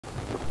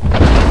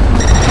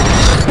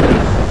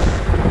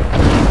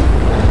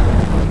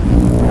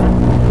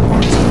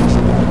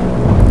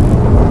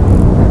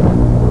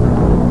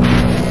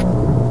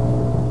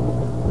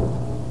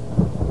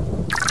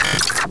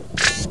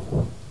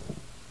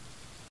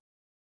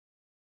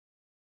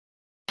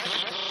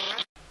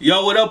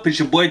Yo, what up? It's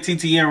your boy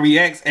TTM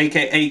Reacts,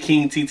 aka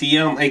King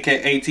TTM,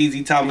 aka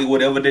TZ. Tell me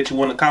whatever that you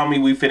want to call me.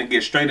 We finna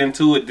get straight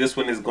into it. This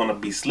one is gonna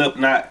be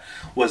Slipknot.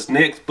 What's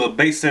next? But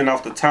based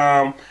off the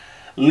time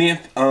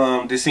length,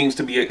 this seems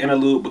to be an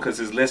interlude because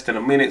it's less than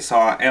a minute. So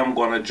I am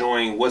gonna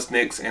join What's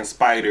Next and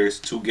Spiders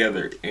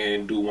together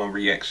and do one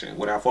reaction.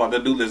 Without further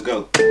ado, let's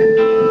go.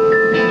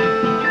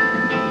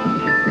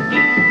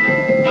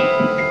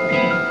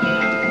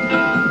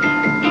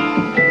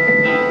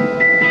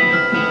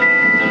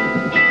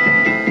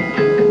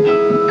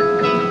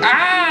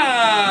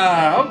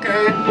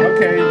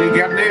 Okay, they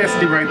got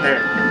nasty right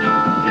there.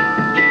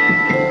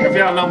 If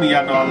y'all know me,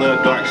 y'all know I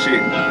love dark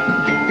shit.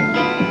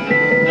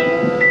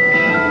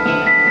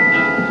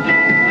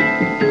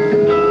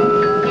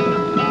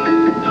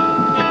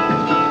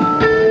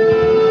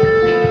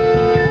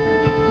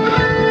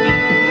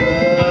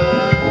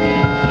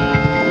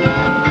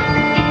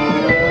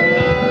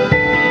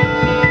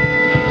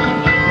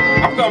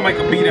 I'm gonna make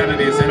a beat out of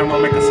this and I'm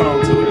gonna make a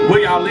song to it. Will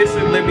y'all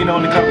listen? Let me know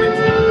in the comments.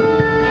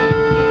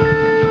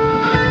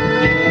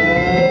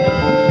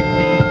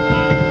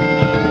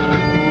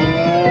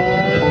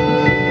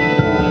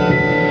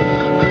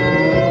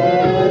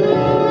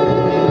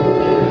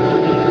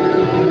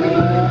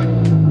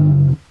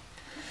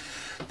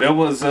 That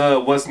was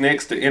What's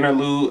Next, the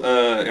interlude.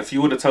 If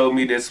you would have told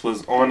me this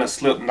was on a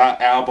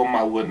Slipknot album,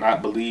 I would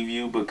not believe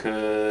you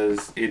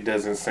because it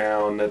doesn't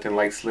sound nothing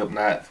like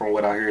Slipknot from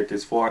what I heard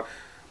this far.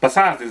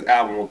 Besides this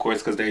album, of course,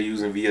 because they're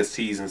using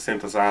VSTs and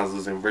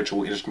synthesizers and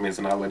virtual instruments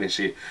and all of that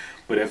shit.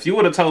 But if you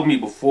would have told me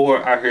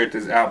before I heard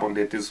this album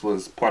that this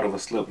was part of a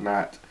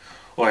Slipknot,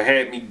 or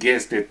had me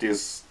guess that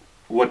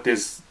what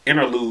this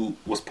interlude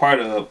was part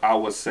of, I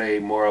would say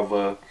more of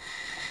a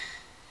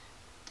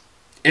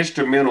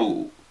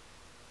instrumental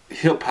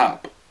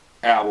hip-hop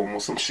album or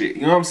some shit,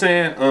 you know what I'm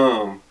saying?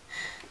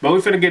 But we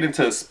finna get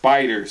into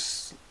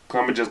Spiders.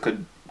 I'm gonna just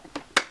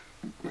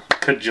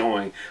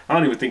conjoin. I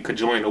don't even think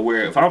conjoin a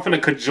word. If I'm finna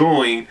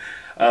conjoin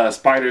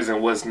Spiders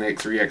and What's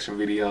Next reaction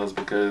videos,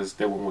 because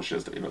that one was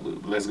just an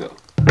interlude. Let's go.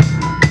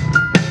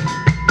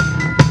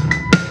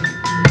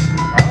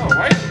 Oh,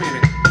 wait a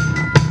minute.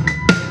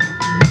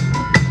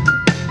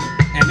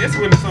 And this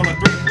one is on a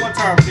 3/4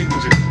 time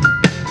signature.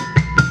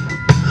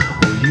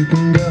 Well, you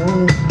can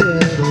go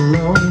it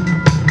alone,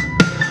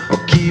 or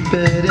keep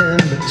it in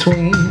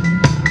between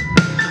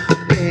the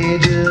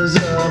pages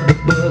of the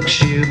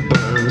books you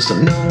burn, so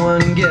no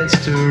one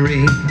gets to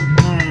read.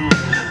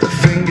 The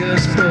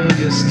fingers pull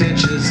your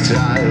stitches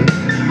tight,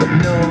 but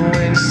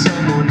knowing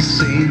someone's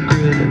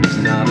secret is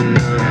not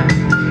enough.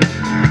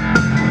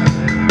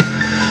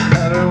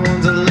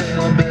 Everyone's a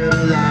little bit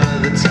a lot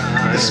of the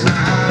time. The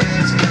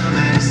spiders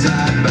coming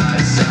side by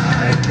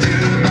side,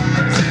 2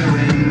 by 2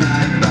 and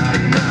night by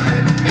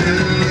night. Who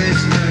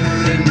is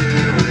food and who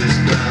is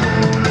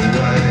blown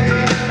away?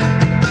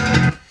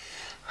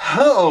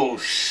 Oh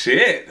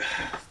shit.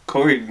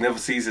 Corey never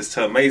ceases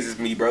to amazes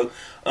me, bro.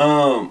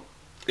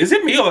 Is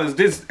it me or is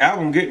this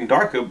album getting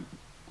darker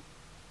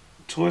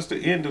towards the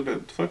end of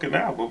the fucking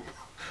album?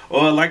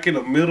 Or like in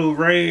the middle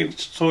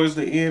range towards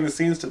the end, it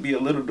seems to be a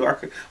little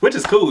darker, which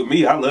is cool with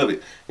me. I love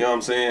it. You know what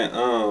I'm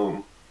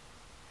saying?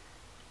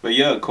 But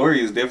yeah,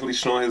 Corey is definitely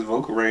showing his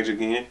vocal range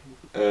again.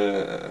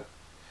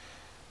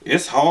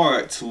 It's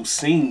hard to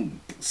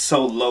sing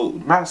so low,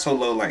 not so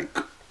low like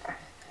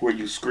where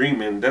you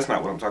screaming. That's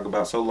not what I'm talking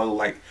about. So low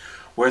like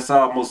where it's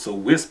almost a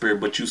whisper,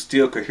 but you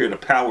still could hear the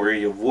power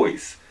in your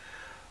voice.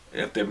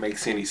 If that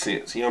makes any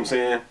sense, you know what I'm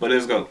saying? But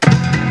let's go.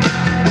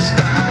 The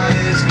sky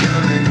is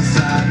coming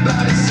side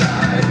by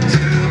side,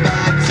 2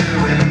 by 2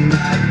 and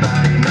night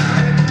by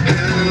night.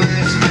 Who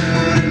is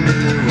food and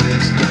who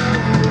is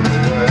blown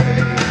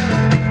away?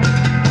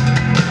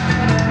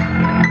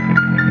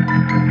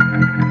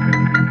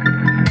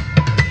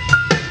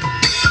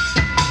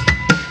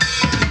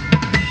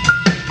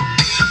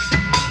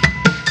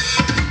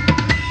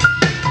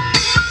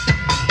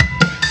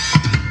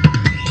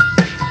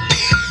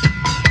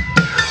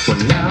 Well,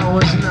 now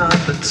is not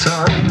the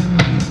time.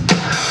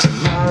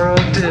 Tomorrow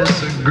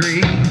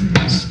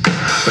disagrees,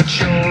 but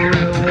your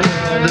real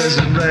world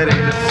isn't ready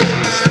to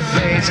face the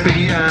face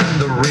beyond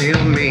the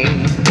real me.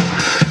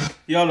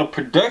 Yo, the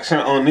production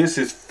on this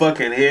is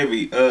fucking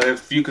heavy.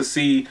 If you could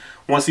see,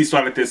 once he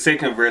started this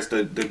second verse,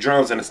 the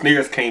drums and the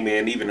snares came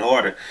in even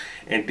harder.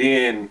 And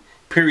then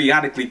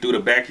periodically through the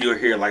back you'll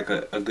hear like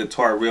a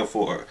guitar riff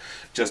or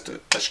just a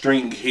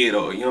string hit,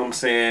 or you know what I'm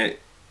saying?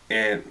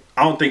 And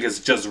I don't think it's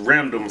just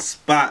random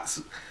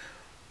spots.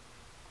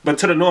 But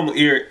to the normal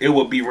ear, it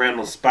will be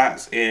random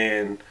spots,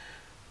 and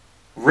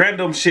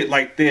random shit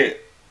like that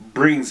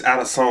brings out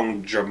a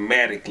song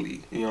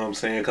dramatically. You know what I'm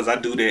saying? Because I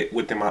do that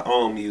within my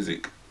own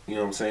music. You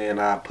know what I'm saying?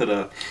 I put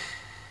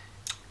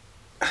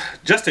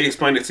just to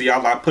explain it to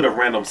y'all, I put a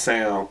random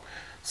sound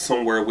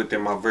somewhere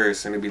within my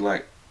verse, and it'd be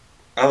like,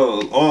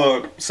 oh,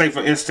 or say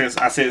for instance,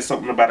 I said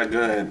something about a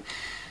gun,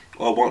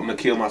 or wanting to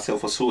kill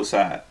myself or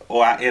suicide.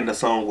 Or I end the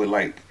song with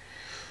like,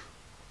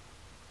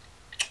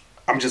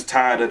 I'm just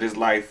tired of this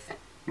life.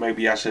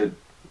 Maybe I should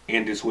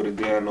end this with a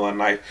gun or a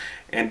knife.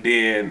 And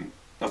then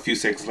a few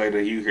seconds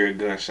later you hear a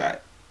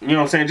gunshot. You know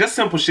what I'm saying? Just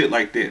simple shit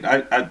like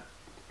that.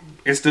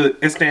 It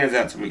stands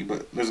out to me.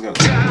 But let's go.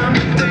 Time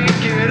to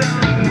think it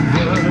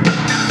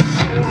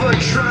over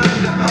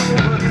trying to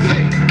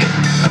overthink.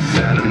 I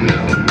better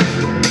know.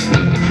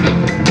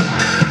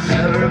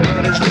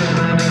 Everybody's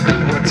trying to do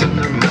what's in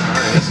their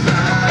minds.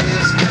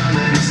 Bodies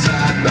coming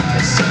side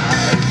by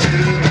side,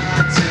 2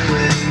 by 2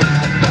 and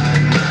night by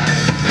night.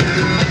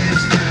 Who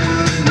is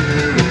doing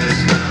who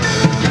is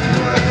going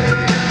away?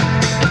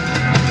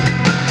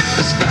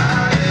 The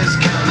bodies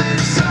coming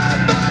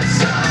side by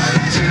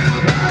side,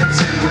 2 by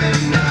 2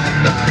 and night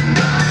by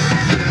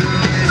night. Who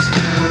is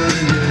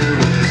doing who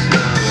is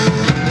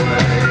going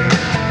away?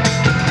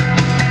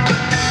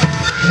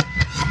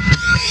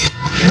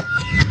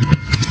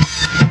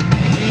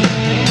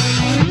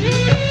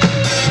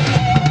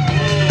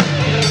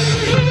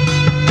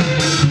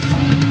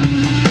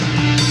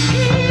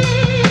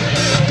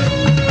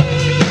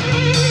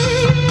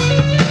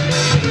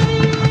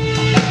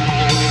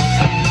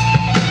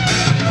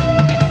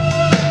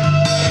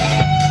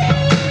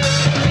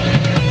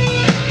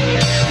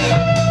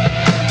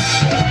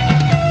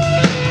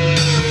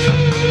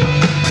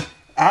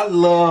 I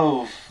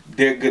love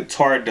their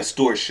guitar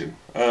distortion.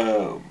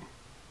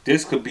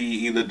 This could be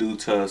either due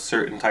to a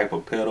certain type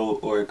of pedal,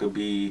 or it could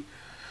be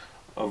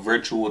a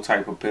virtual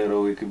type of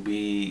pedal. It could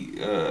be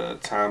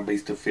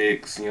time-based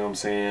effects. You know what I'm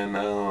saying?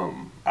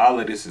 All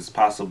of this is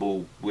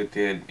possible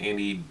within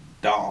any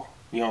DAW.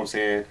 You know what I'm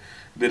saying?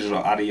 Digital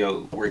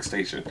audio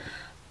workstation.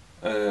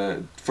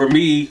 For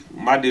me,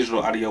 my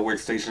digital audio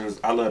workstations,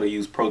 I love to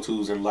use Pro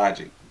Tools and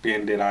Logic.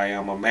 Being that I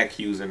am a Mac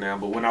user now,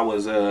 but when I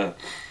was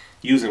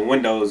using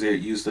Windows, it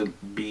used to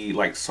be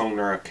like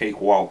Sonar,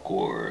 Cakewalk,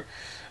 or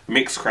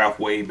Mixcraft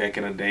way back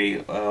in the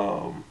day,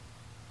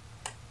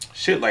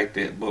 shit like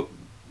that. But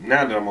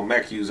now that I'm a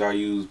Mac user, I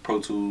use Pro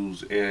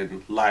Tools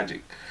and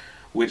Logic,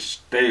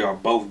 which they are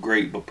both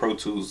great, but Pro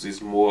Tools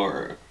is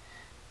more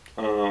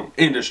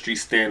industry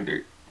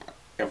standard,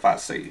 if I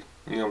say.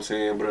 You know what I'm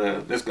saying?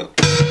 But let's go.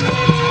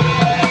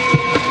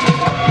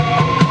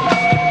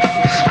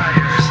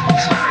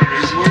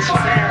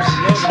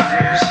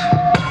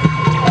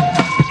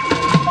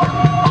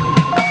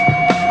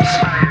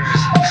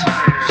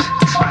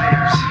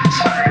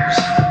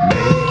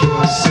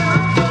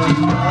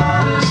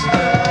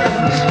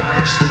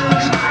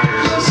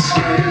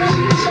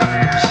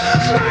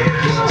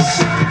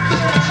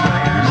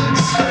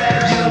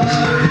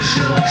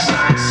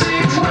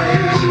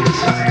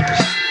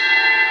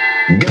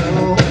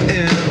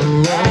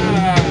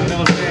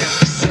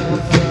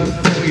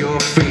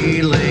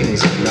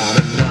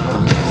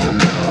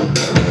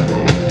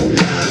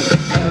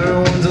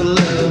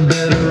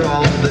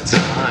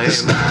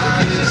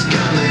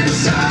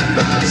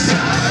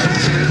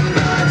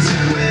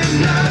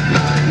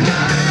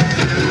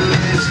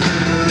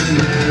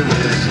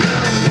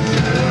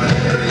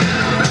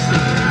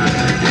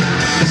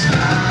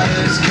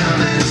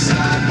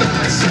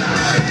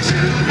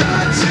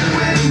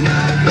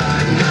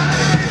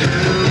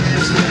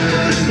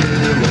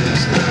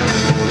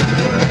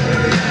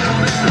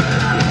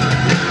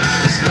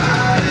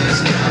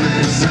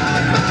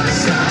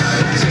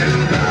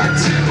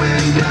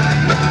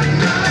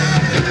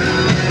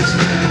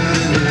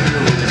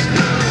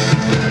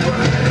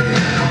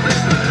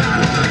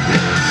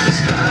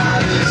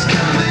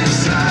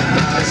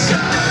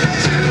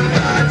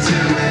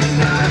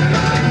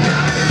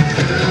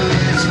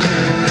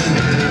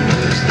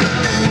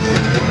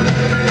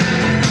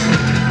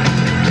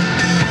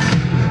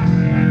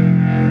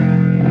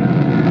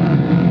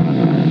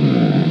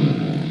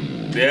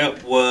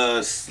 That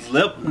was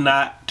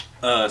Slipknot,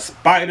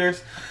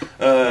 Spiders.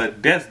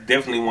 That's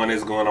definitely one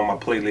that's going on my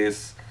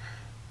playlist.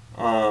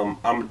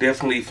 I'm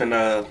definitely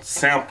finna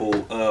sample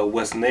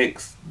what's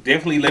next.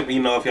 Definitely let me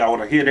know if y'all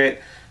want to hear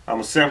that. I'm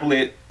gonna sample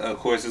it. Of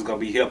course, it's gonna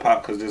be hip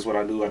hop because that's what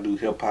I do. I do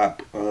hip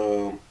hop.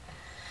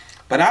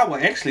 But I will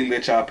actually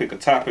let y'all pick a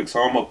topic.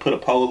 So I'm gonna put a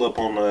poll up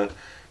on the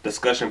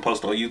discussion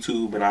post on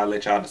YouTube, and I'll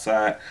let y'all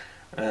decide.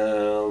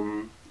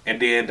 And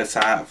then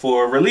decide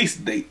for a release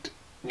date.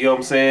 You know what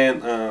I'm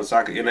saying? So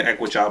I can interact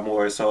with y'all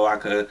more, so I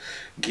could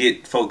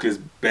get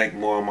focused back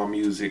more on my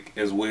music,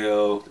 as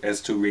well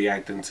as to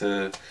reacting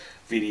to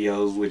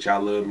videos, which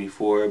y'all love me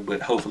for.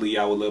 But hopefully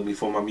y'all will love me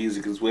for my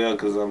music as well,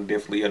 because I'm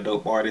definitely a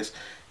dope artist.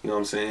 You know what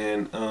I'm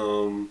saying?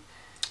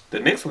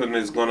 The next one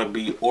is gonna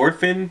be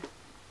Orphan.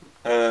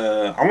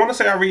 I want to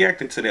say I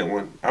reacted to that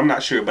one. I'm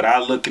not sure, but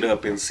I'll look it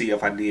up and see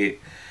if I did.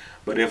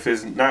 But if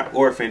it's not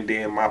Orphan,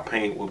 then My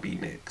Paint will be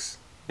next.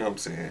 You know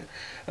what I'm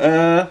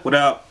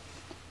saying?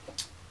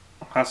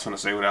 I was gonna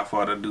say without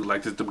further ado,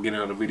 like this is the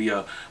beginning of the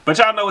video. But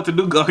y'all know what to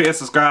do. Go ahead,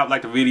 subscribe,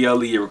 like the video,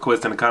 leave your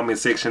request in the comment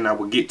section. I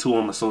will get to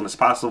them as soon as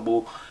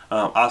possible.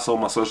 Also,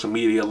 my social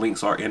media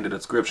links are in the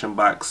description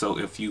box. So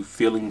if you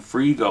feeling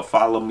free, go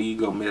follow me,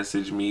 go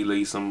message me,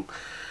 leave some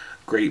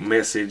great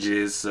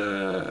messages.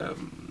 If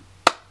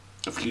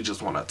you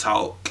just want to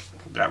talk,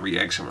 got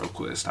reaction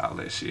requests, all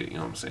that shit, you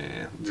know what I'm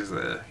saying? Just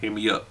hit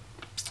me up.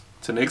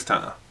 Till next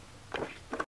time.